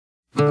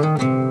Don't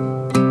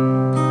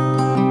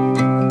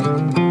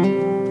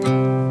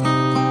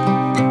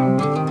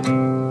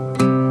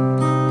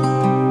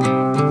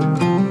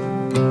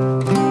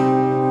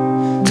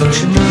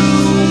you know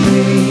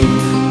me?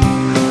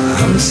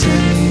 I'm the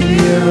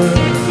savior,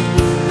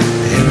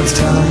 and it's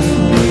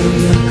time we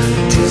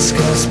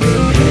discuss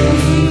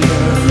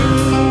behavior.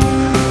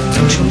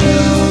 Don't you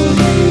know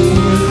me?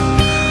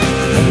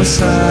 I'm the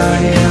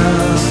Messiah,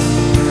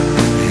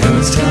 and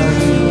it's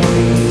time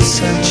we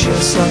set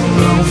your soul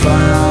on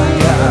fire.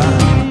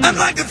 I'd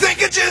like to think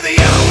that you're the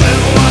only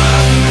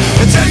one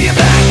and turn you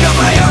back on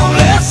my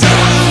only son.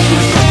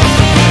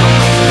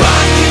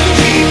 I can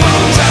keep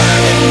on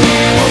turning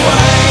you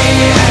away,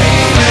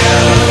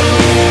 amen.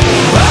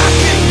 I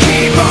can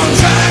keep on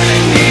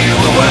turning you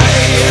away.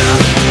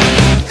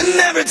 And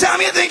every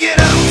time you think you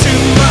know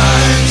too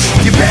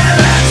much, you're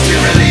paralyzed to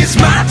release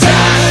my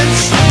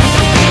touch.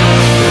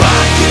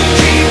 I can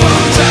keep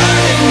on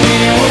turning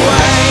you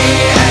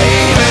away,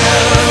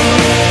 amen.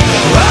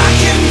 I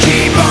can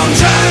keep on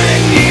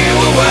turning you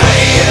away.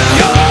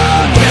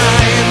 You're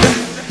kind,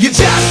 you're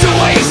just a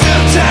waste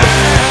of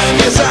time.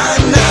 Yes, I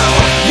know.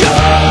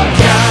 You're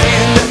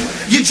kind,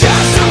 you're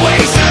just a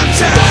waste of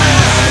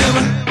time.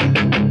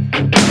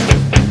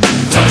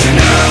 Don't you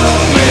know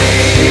me?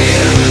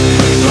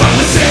 I'm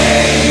the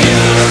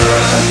savior.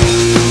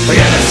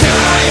 And it's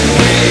time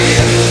we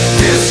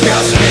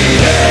discuss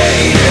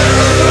behavior.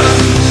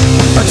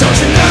 Don't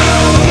you know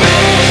me?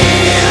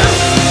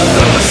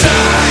 The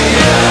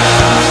Messiah.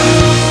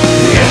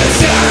 And it's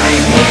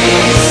time we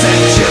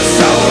set your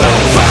soul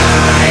on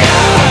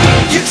fire.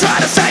 You try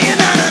to say you're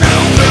not an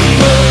open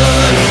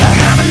book. I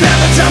haven't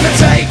never time to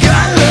take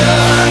a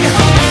look.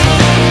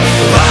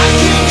 I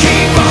can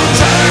keep on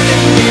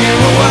turning you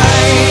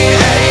away,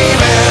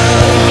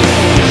 amen.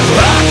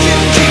 I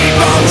can keep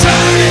on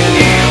turning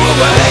you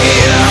away.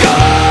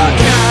 You're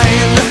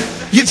kind,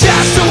 you're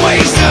just a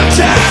waste of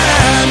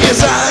time.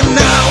 Yes, I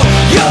know.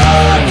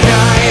 You're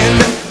kind,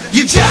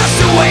 you're just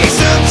a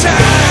waste of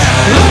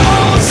time.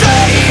 Oh,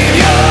 say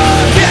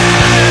you're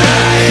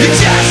kind, you're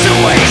just a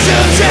waste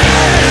of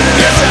time.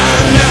 Yes, I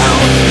know.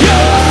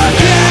 You're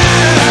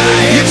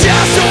kind, you're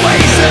just a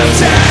waste of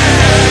time.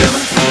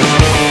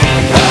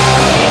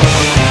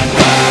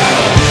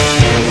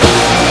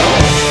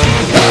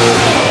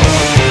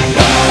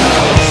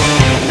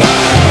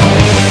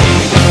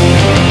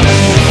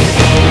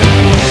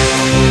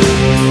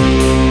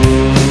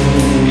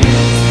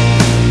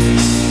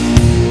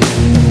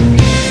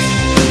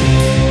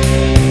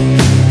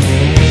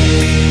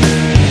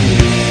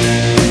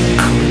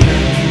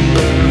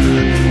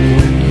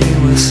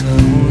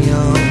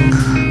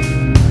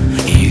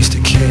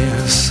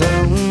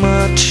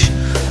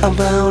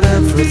 About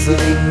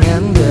everything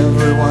and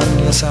everyone.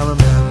 Yes, I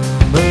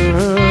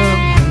remember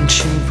when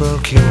she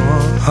broke your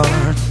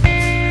heart.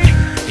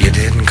 You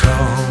didn't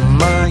call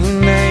my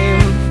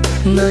name.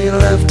 No, you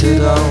left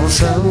it all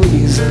so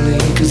easily.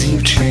 'Cause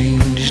you've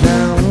changed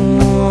now,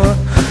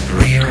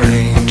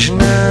 rearranged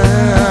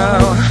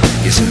now.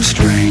 You're so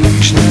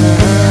strange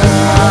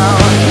now.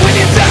 When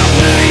you don't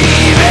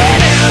believe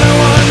in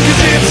anyone,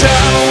 'cause it's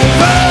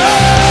over.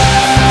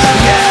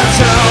 Yeah,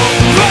 it's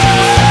over.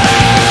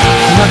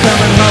 Not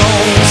coming home.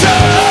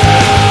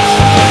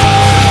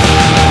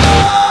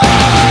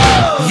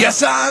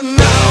 Yes, I know.